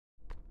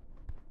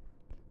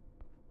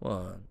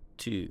1,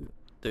 2,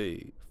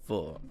 3,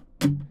 4.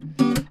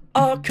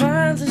 All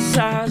kinds of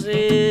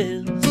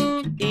sizes,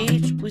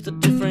 each with a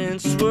different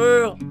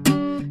swirl,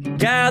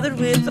 gathered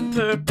with a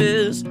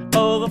purpose,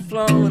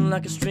 overflowing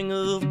like a string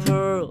of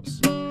pearls,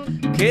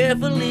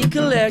 carefully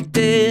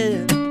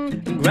collected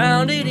and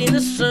grounded in the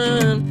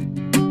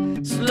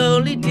sun,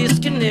 slowly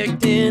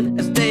disconnecting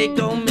as they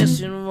go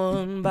missing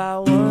one by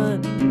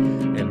one.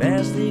 And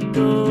as they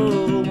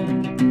go,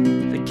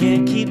 they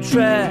can't keep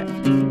track.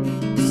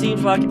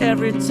 Seems like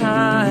every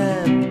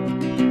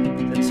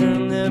time they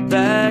turn their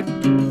back,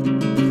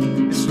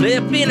 they're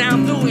slipping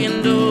out the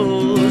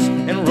windows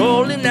and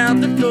rolling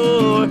out the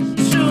door.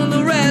 Soon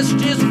the rest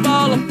just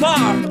fall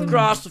apart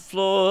across the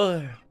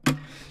floor.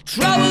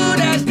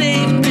 Troubled as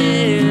they've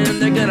been,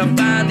 they're gonna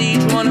find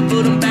each one and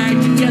put them back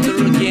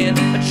together again.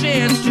 A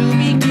chance to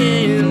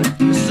begin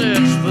the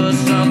search for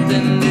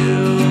something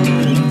new.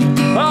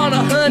 On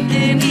a hunt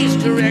in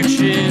each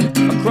direction,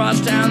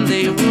 across town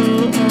they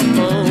roam,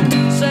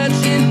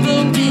 searching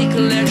for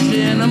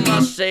recollection. I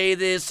must say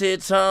this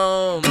hits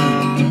home.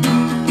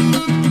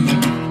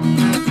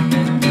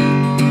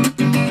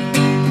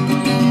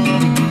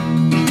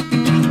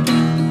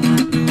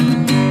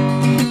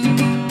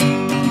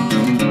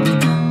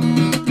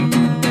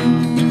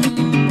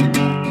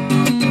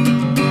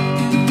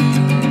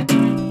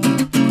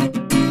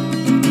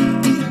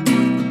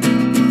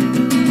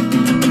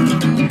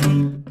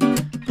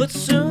 But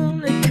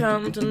soon they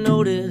come to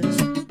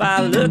notice,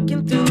 by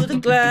looking through the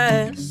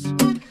glass,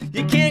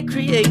 you can't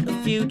create a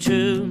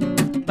future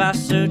by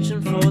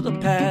searching for the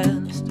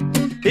past.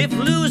 If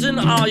losing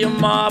all your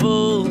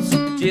marbles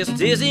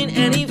just isn't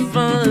any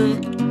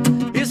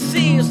fun, it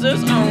seems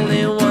there's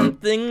only one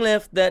thing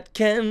left that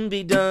can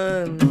be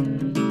done.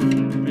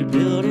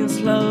 Rebuilding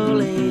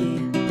slowly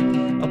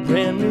a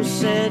brand new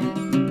set.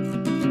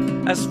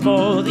 As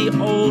for the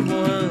old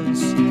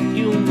ones,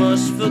 you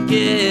must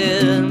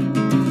forget.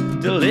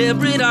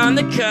 Deliberate on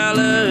the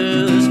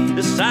colors,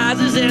 the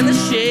sizes and the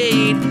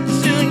shade.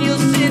 Soon you'll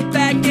sit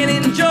back and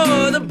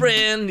enjoy the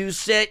brand new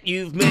set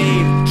you've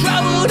made.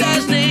 Troubled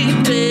as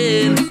they've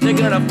been, they're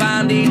gonna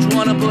find each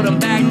one and put them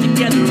back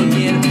together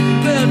again.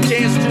 The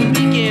chance to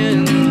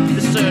begin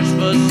the search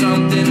for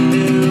something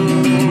new.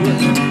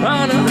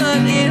 On a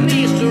hunt in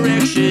each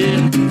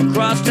direction,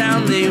 across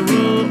town they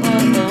roam,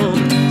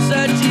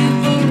 searching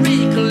for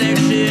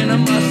recollection. I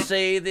must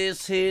say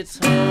this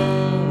hits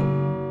home.